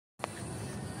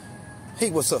Hey,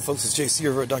 what's up, folks? It's JC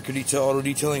over at Dr. Detail Auto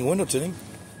Detailing Window Tinting.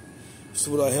 So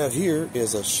what I have here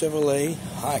is a Chevrolet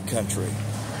High Country.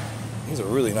 These are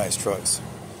really nice trucks.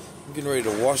 I'm getting ready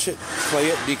to wash it, clay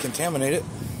it, decontaminate it,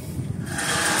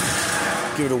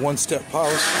 give it a one-step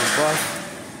polish and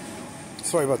buff.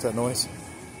 Sorry about that noise.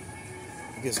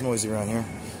 It gets noisy around here.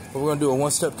 But we're going to do a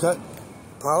one-step cut,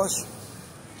 polish,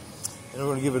 and we're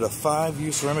going to give it a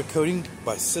 5U ceramic coating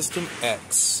by System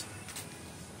X.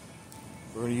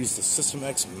 We're going to use the System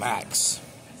X Max.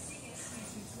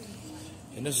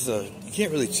 And this is you can't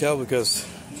really tell because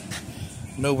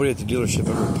nobody at the dealership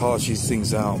ever polishes these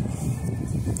things out.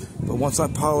 But once I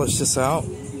polish this out,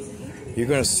 you're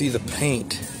going to see the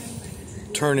paint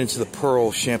turn into the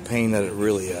pearl champagne that it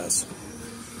really is.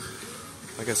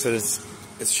 Like I said,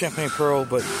 it's champagne pearl,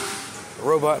 but a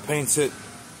robot paints it,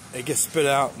 it gets spit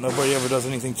out, nobody ever does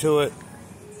anything to it.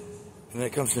 And then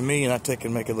it comes to me and I take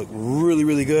and make it look really,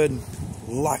 really good.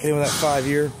 Lock it in with that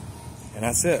 5-year, and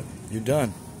that's it. You're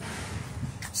done.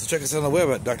 So check us out on the web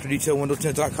at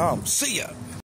drdetailwindowtint.com. See ya!